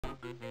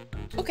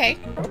Okay.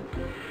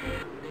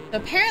 So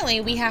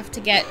apparently we have to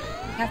get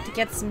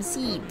some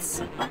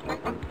seeds.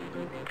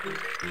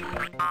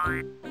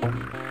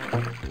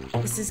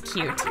 This is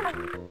cute.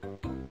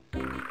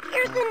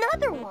 Here's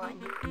another one.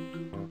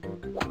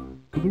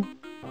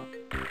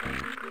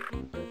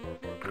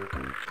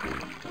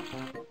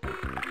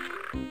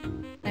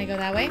 Can I go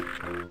that way?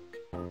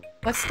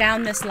 What's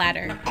down this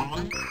ladder?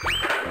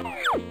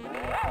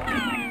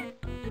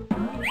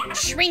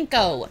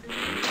 Shrinko!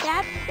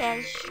 That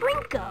says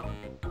Shrinko.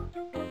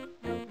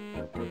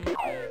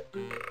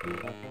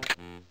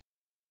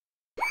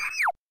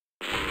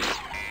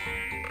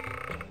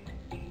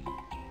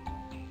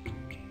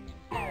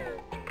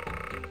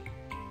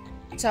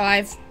 So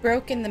I've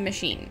broken the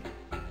machine.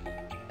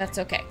 That's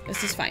okay.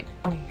 This is fine.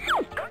 The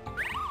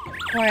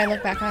more I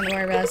look back on the more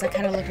I realize I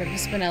kind of looked like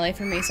Spinelli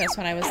for me, so that's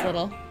when I was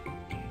little.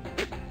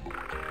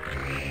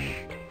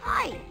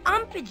 Hi,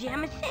 I'm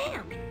Pajama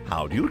Sam.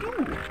 How do you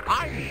do?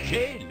 I'm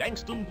J.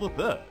 Langston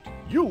III.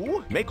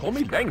 You may call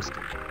me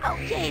Langston.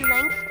 Okay,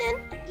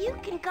 Langston, you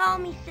can call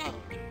me Sam.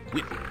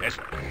 With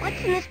pleasure.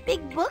 What's in this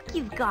big book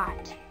you've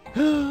got?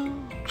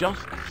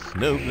 Just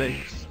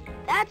snowflakes.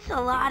 That's a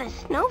lot of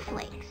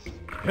snowflakes.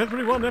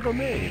 Everyone ever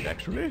made,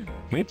 actually.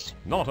 It's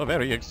not a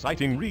very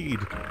exciting read.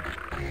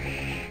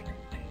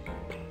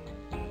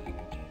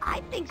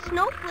 I think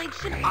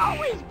snowflakes should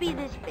always be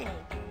this big.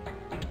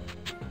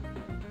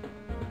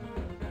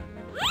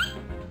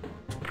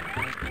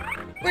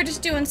 We're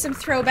just doing some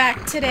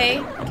throwback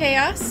today,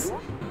 Chaos.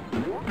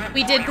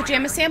 We did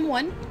Pajama Sam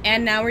 1,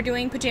 and now we're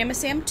doing Pajama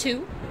Sam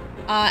 2.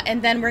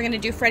 And then we're gonna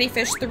do Freddy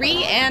Fish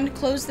 3 and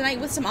close the night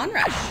with some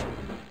Onrush.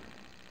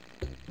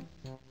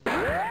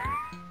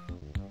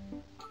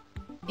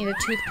 Need a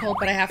tooth pulled,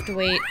 but I have to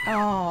wait.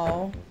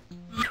 Oh.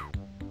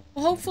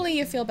 Well, hopefully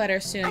you feel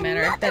better soon,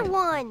 Manor. Another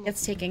one.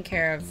 Gets taken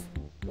care of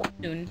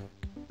soon.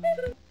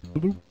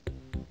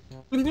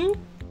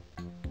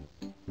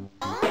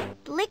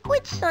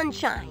 Liquid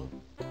sunshine.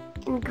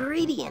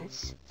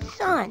 Ingredients.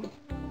 Sun.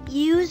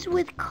 Use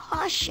with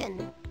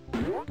caution.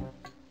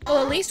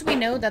 Well, at least we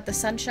know that the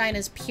sunshine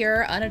is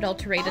pure,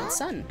 unadulterated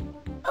sun.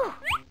 Oh.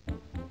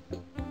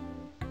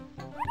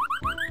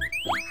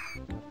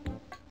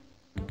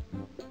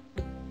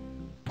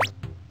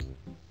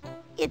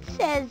 It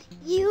says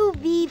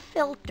UV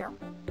filter,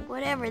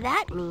 whatever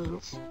that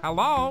means.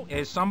 Hello?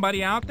 Is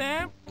somebody out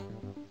there?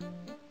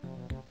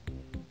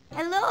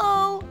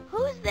 Hello?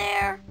 Who's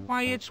there?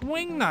 Why, it's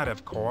Wingnut,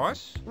 of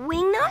course.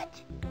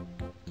 Wingnut?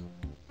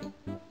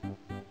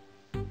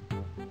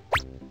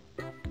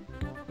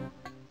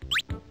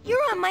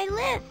 You're on my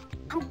list.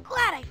 I'm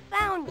glad I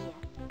found you.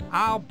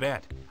 I'll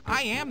bet.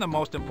 I am the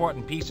most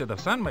important piece of the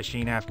sun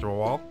machine, after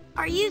all.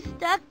 Are you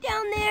stuck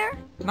down there?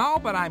 No,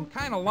 but I'm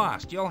kind of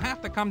lost. You'll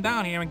have to come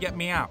down here and get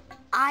me out.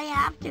 I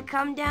have to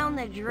come down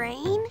the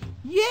drain?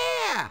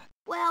 Yeah!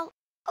 Well,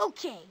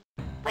 okay.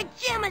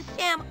 Pajama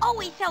Sam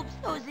always helps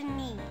those in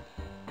need.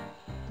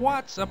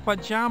 What's a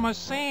Pajama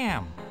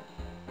Sam?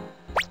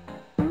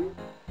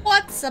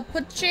 What's a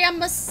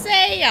Pajama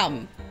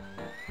Sam?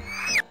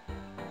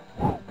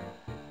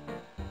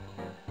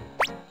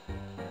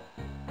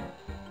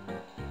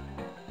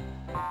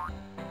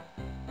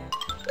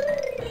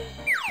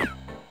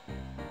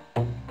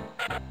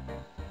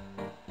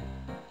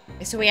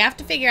 So we have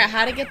to figure out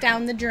how to get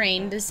down the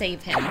drain to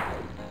save him.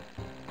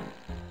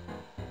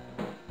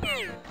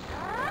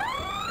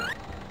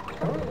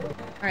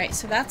 Alright,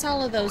 so that's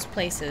all of those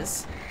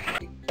places.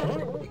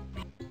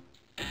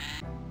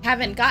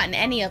 Haven't gotten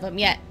any of them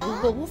yet,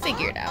 but we'll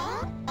figure it out.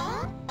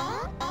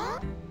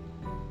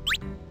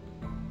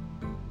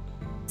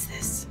 What's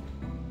this?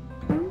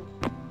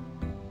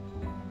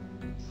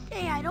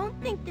 Say, I don't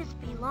think this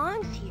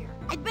belongs here.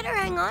 I'd better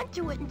hang on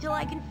to it until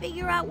I can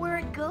figure out where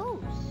it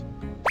goes.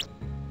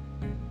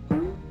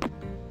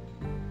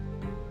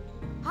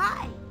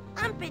 Hi,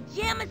 I'm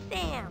Pajama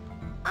Sam.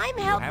 I'm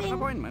helping... Have an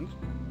appointment?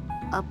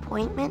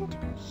 Appointment?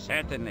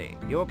 Certainly.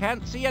 You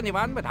can't see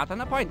anyone without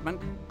an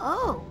appointment.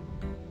 Oh.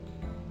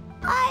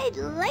 I'd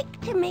like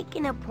to make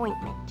an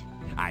appointment.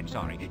 I'm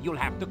sorry. You'll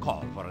have to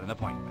call for an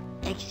appointment.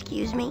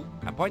 Excuse me?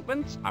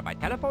 Appointments are by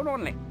telephone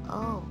only.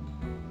 Oh.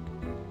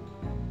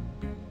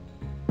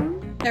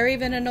 They're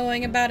even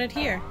annoying about it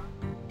here.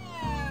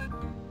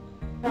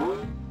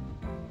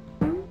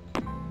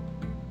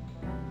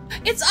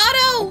 It's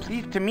Otto!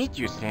 Pleased to meet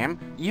you, Sam.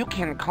 You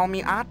can call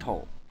me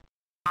Otto.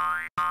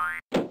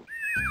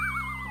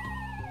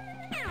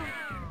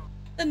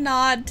 The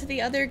nod to the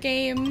other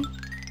game.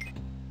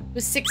 It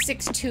was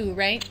 662,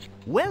 right?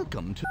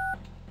 Welcome to...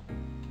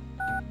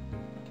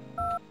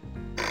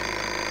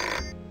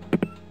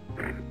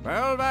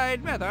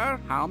 Worldwide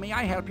weather. How may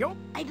I help you?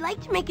 I'd like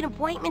to make an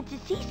appointment to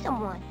see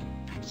someone.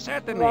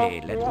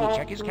 Certainly. Let me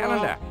check his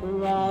calendar.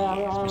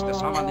 Yes, Mr.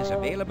 Someone is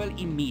available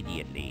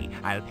immediately.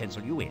 I'll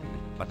pencil you in.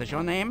 What is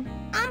your name?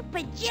 I'm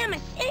Pajama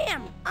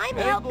Sam. I'm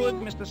Very helping...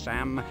 good, Mr.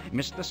 Sam.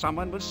 Mr.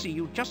 Someone will see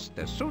you just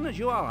as soon as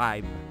you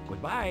arrive.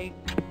 Goodbye.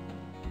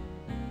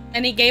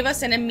 And he gave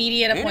us an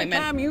immediate appointment.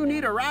 Anytime you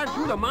need a ride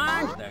through the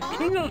mines, the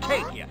king will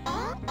take you.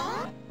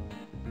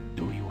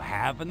 Do you have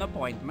have an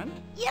appointment?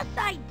 Yes,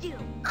 I do.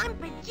 I'm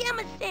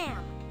Pajama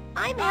Sam.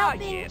 I'm Ah,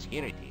 helping... yes,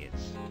 here it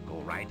is. Go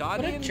right on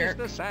What a in, jerk.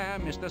 Mr.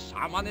 Sam. Mr.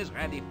 Someone is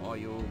ready for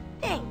you.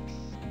 Thanks.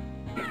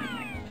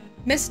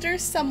 Mr.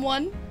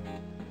 Someone.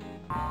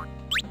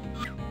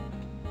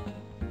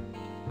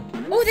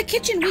 Oh, the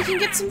kitchen! We can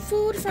get some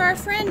food for our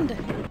friend!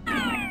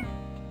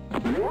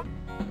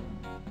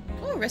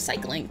 Oh,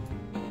 recycling.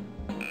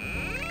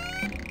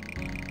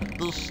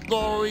 The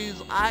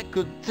stories I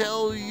could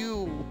tell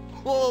you.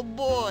 Oh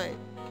boy.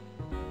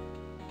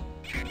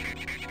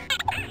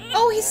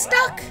 Oh, he's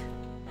stuck!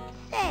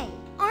 Say,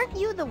 aren't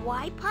you the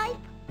Y pipe?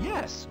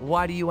 Yes,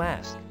 why do you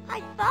ask?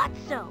 I thought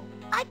so.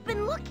 I've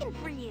been looking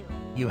for you.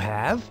 You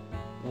have?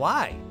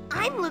 Why?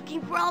 I'm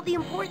looking for all the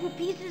important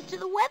pieces to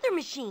the weather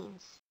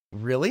machines.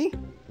 Really?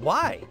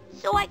 Why?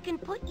 So I can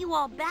put you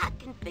all back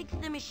and fix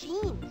the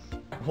machines.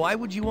 Why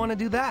would you want to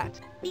do that?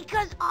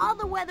 Because all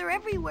the weather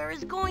everywhere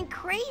is going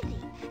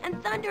crazy,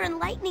 and thunder and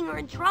lightning are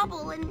in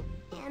trouble, and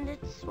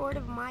it's sort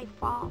of my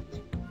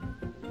fault.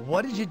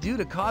 What did you do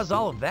to cause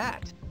all of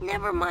that?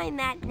 Never mind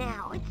that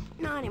now, it's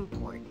not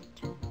important.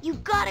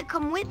 You've gotta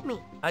come with me.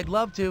 I'd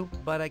love to,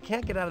 but I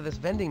can't get out of this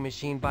vending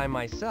machine by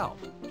myself.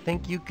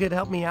 Think you could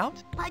help me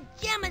out?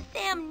 Pajama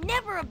Sam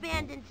never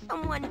abandons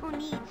someone who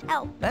needs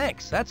help.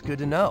 Thanks, that's good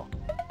to know.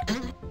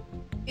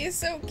 He's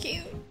so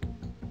cute.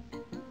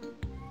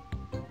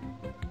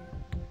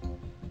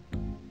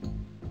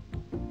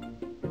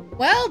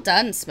 Well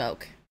done,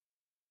 Smoke.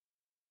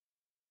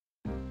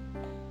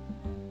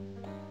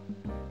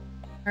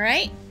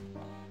 Alright,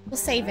 we'll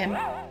save him.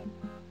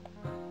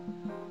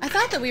 I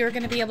thought that we were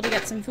going to be able to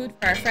get some food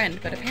for our friend,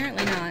 but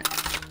apparently not.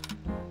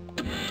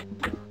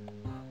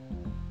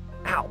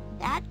 Ow!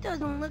 That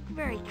doesn't look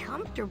very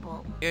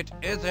comfortable. It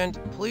isn't.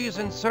 Please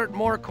insert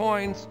more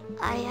coins.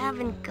 I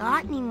haven't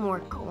got any more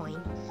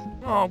coins.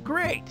 Oh,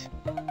 great!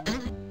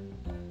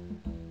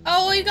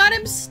 Oh, you got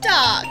him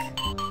stuck!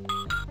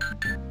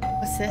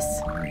 What's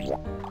this?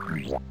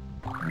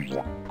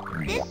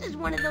 This is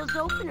one of those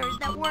openers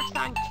that works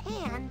on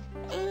cans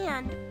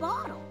and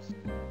bottles.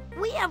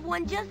 We have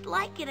one just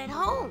like it at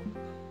home.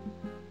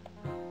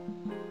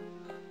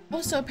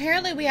 Oh, so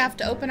apparently we have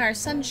to open our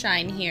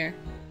sunshine here.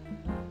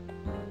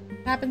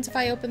 What happens if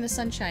I open the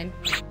sunshine?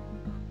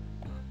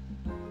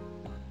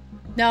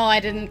 No, I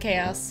didn't,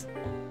 Chaos.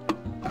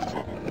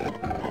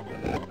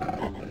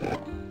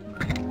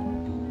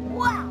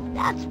 Wow,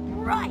 that's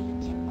bright.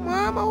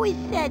 Mom always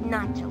said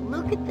not to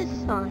look at the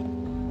sun.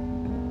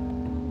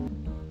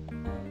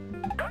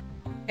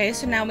 Okay,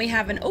 so now we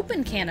have an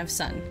open can of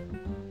sun.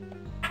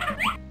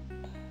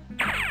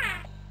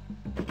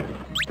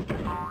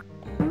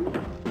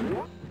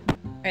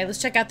 Alright,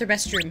 let's check out the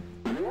restroom.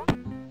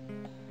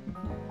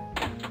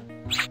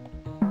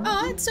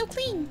 Oh, it's so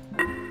clean.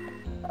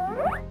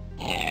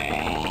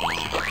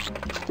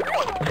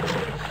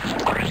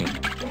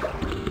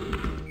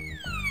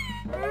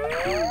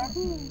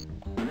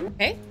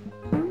 Okay.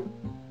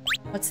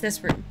 What's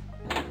this room?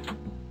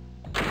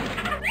 Oh,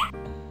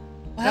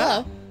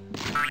 hello.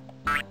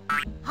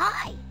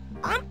 Hi,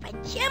 I'm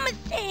Pajama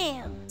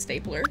Sam.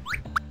 Stapler.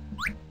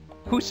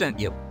 Who sent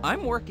you?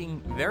 I'm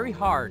working very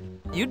hard.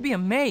 You'd be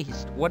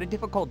amazed what a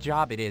difficult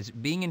job it is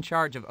being in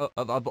charge of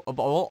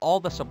all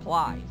the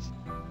supplies.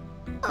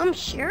 I'm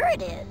sure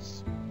it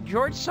is.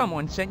 George,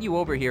 someone sent you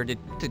over here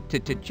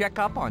to check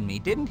up on me,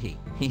 didn't he?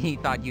 He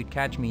thought you'd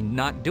catch me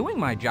not doing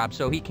my job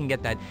so he can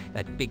get that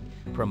big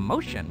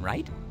promotion,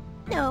 right?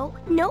 No,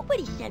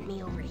 nobody sent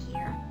me over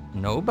here.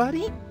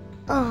 Nobody?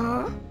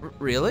 Uh-huh.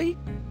 Really?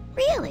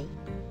 Really?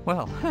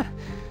 Well,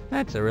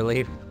 that's a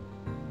relief.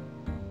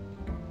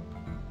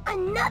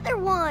 Another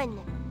one!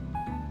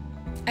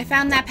 I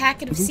found that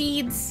packet of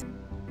seeds.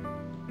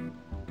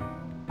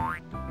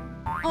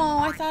 Oh,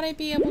 I thought I'd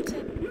be able to...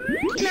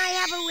 Can I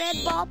have a red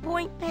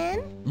ballpoint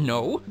pen?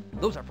 No,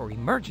 those are for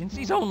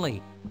emergencies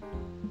only.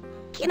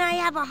 Can I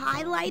have a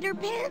highlighter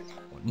pen?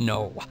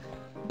 No,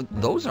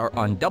 those are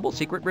on double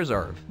secret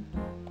reserve.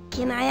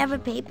 Can I have a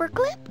paper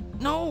clip?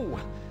 No,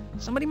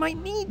 somebody might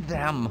need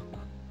them.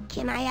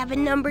 Can I have a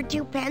number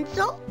 2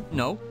 pencil?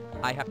 No,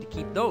 I have to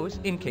keep those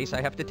in case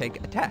I have to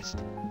take a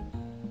test.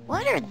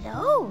 What are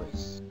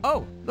those?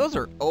 Oh, those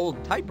are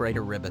old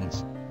typewriter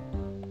ribbons.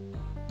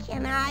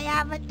 Can I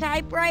have a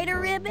typewriter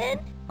ribbon?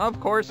 Of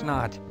course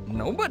not.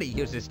 Nobody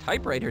uses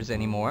typewriters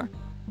anymore.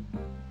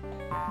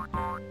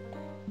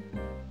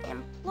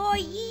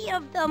 Employee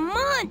of the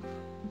month!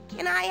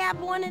 Can I have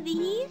one of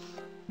these?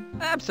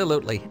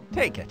 Absolutely.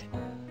 Take it.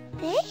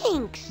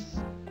 Thanks.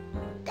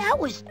 That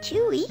was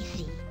too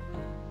easy.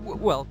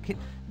 Well,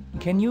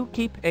 can you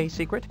keep a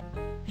secret?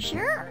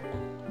 Sure.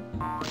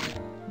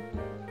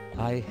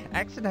 I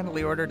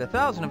accidentally ordered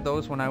 1,000 of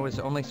those when I was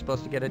only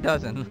supposed to get a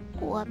dozen.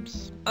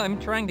 Whoops. I'm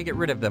trying to get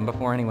rid of them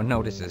before anyone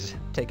notices.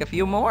 Take a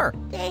few more.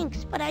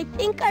 Thanks, but I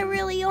think I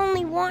really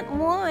only want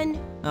one.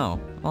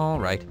 Oh, all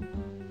right.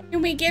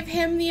 Can we give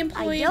him the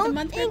Employee of the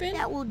Month ribbon? I don't think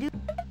that will do.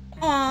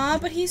 Aw,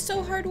 but he's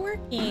so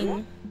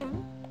hardworking.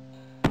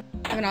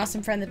 I have an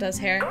awesome friend that does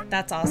hair.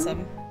 That's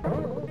awesome.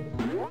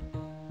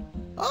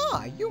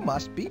 Ah, you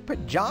must be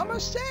Pajama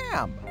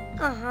Sam.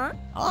 Uh-huh.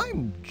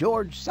 I'm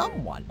George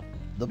Someone,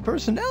 the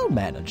personnel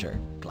manager.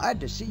 Glad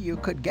to see you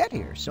could get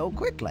here so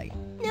quickly.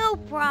 No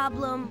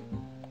problem.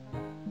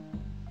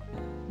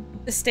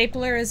 The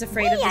stapler is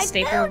afraid of the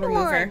staple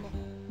remover.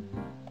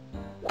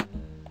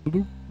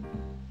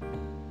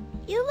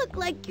 You look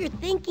like you're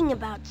thinking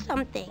about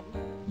something.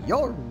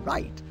 You're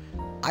right.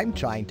 I'm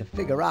trying to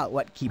figure out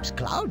what keeps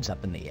clouds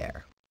up in the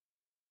air.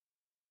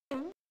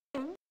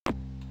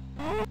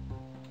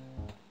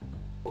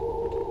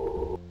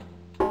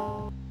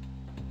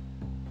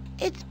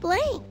 It's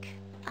blank.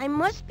 I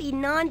must be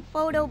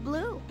non-photo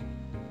blue.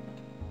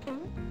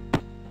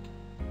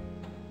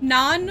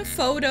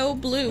 Non-photo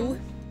blue.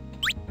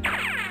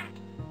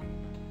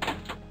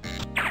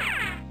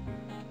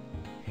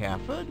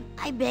 Hereford?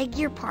 I beg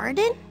your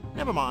pardon?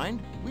 Never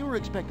mind. We were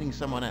expecting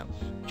someone else.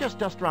 Just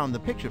dust around the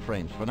picture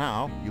frames for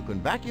now. You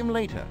can vacuum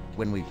later,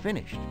 when we've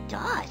finished.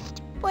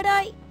 Dust? But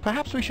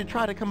Perhaps we should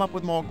try to come up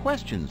with more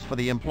questions for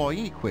the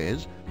employee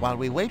quiz while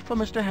we wait for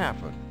Mr.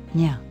 Hereford.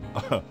 Yeah.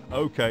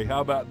 Okay,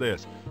 how about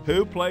this?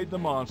 Who played the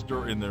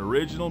monster in the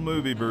original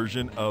movie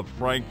version of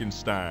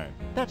Frankenstein?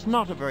 That's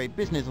not a very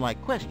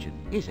businesslike question,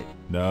 is it?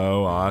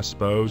 No, I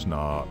suppose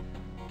not.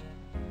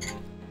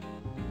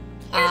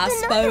 I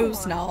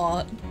suppose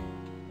not.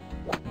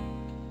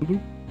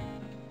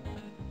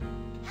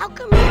 How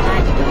come you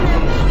guys don't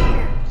have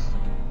chairs?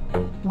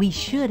 We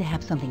should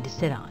have something to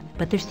sit on,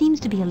 but there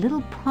seems to be a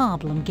little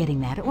problem getting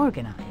that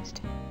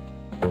organized.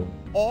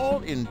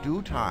 All in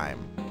due time.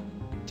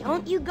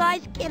 Don't you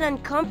guys get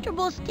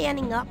uncomfortable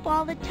standing up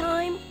all the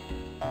time?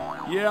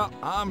 Yeah,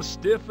 I'm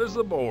stiff as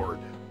a board.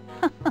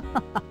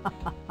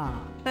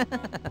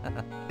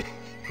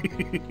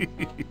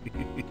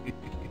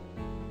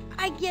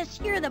 I guess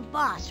you're the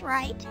boss,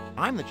 right?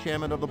 I'm the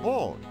chairman of the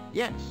board,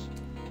 yes.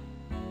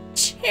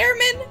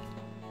 Chairman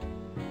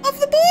of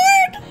the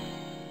board?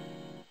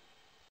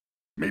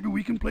 Maybe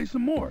we can play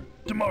some more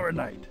tomorrow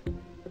night.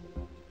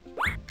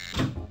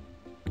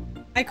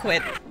 I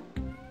quit.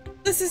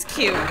 This is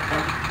cute.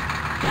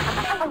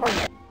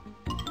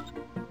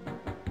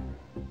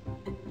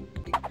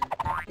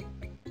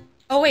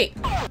 Oh wait.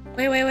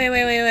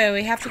 Wait.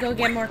 We have to go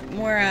get more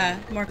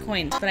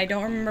coins, but I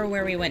don't remember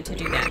where we went to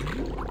do that.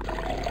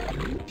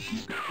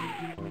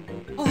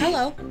 Oh,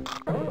 hello.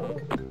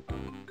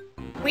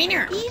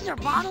 Wiener. These are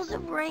bottles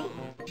of rain.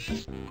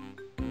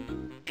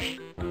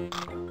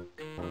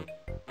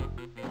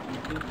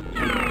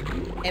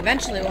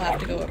 Eventually we'll have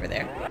to go over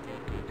there.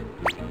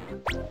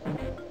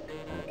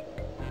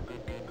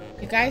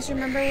 You guys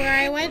remember where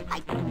I went?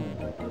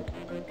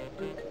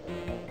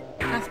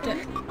 Have to...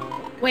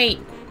 Wait,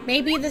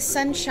 maybe the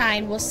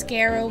sunshine will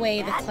scare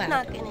away the cloud. That's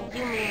not gonna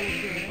do me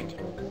any good.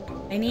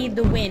 I need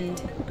the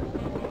wind.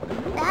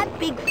 That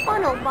big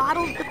funnel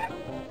bottles the...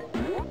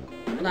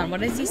 Hold on,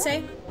 what does he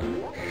say?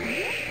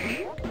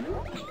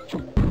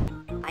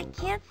 I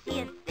can't see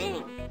a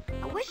thing.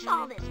 I wish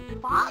all this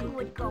fog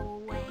would go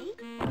away.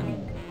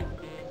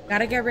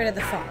 Gotta get rid of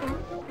the fog.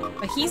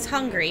 But he's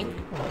hungry.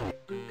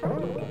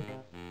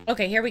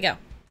 Okay, here we go.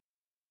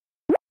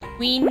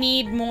 We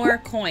need more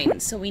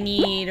coins, so we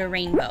need a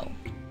rainbow.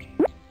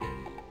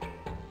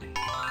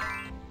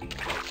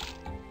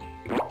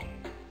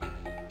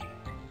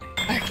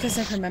 Ark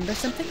doesn't remember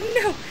something?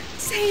 No!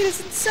 Say it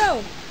isn't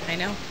so! I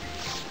know.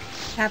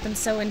 It happens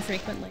so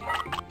infrequently.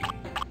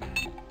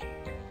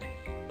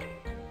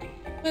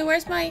 Wait,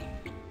 where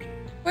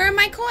are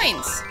my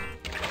coins?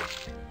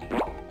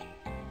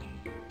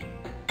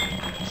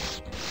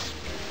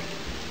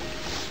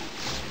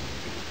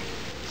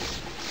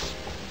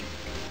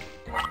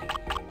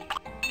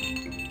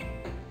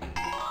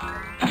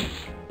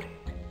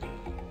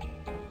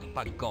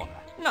 Bagora,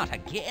 not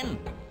again.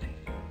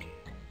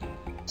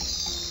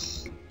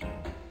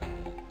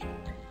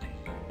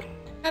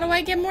 How do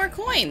I get more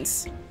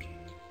coins?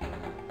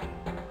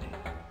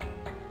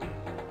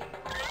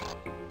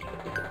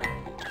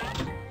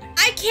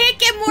 I can't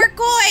get more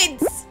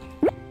coins!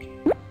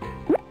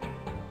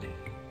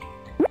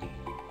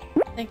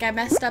 I think I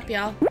messed up,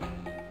 y'all.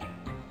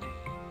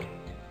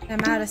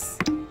 I'm out of...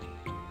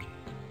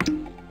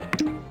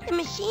 The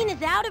machine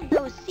is out of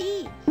those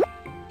seeds.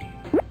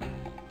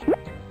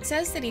 It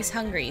says that he's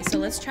hungry, so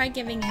let's try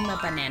giving him a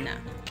banana.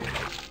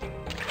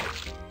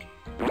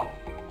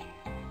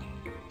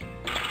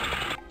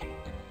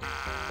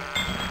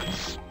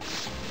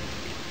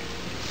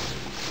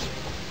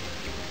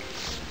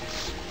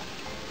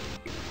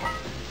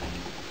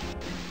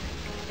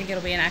 Think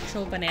it'll be an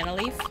actual banana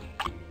leaf?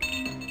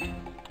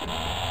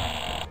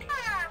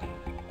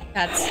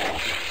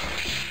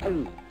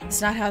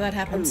 That's not how that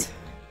happens.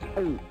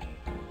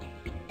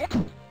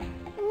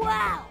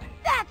 Wow,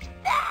 that's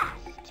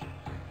fast!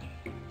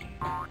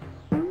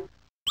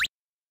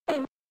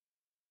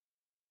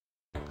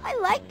 I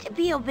like to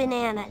peel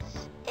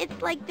bananas.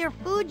 It's like they're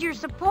food you're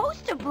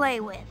supposed to play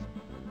with.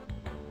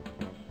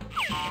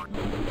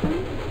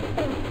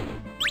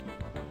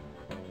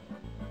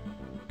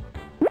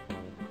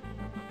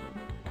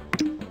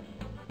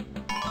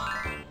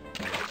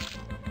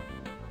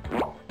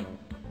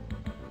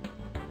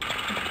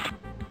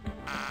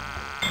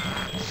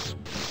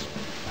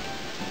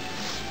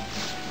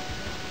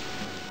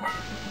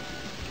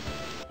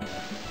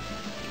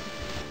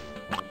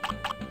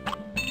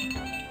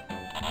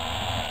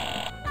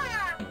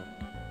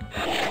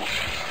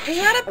 Is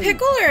that a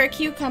pickle or a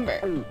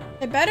cucumber?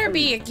 It better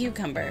be a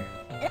cucumber.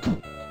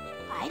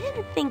 I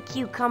didn't think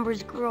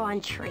cucumbers grew on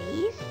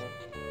trees.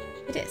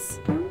 It is.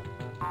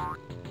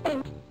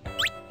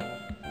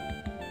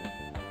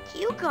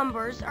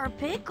 Cucumbers are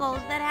pickles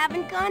that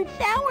haven't gone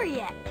sour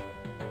yet.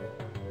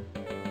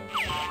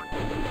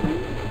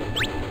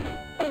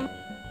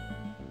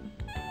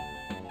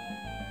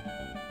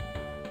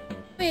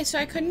 Wait, so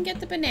I couldn't get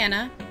the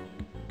banana.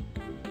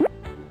 Can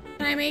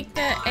I make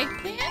the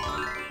eggplant?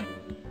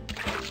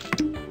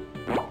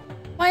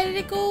 Why did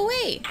it go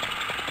away?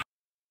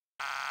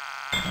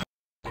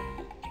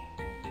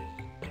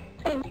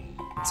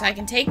 So I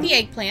can take the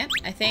eggplant,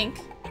 I think.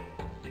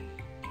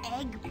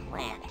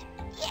 Eggplant.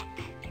 Yuck.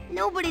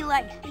 Nobody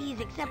likes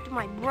these except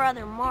my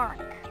brother Mark.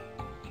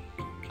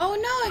 Oh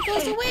no, it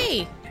goes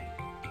away.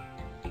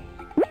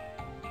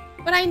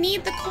 But I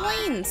need the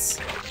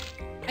coins.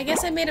 I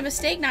guess I made a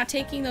mistake not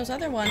taking those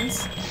other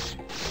ones.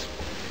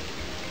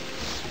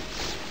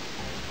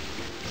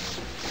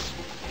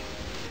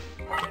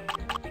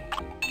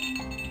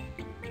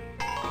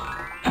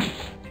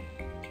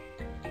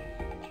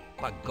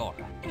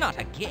 Bagora, not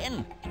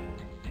again.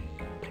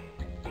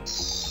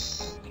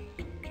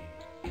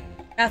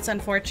 That's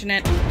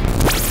unfortunate.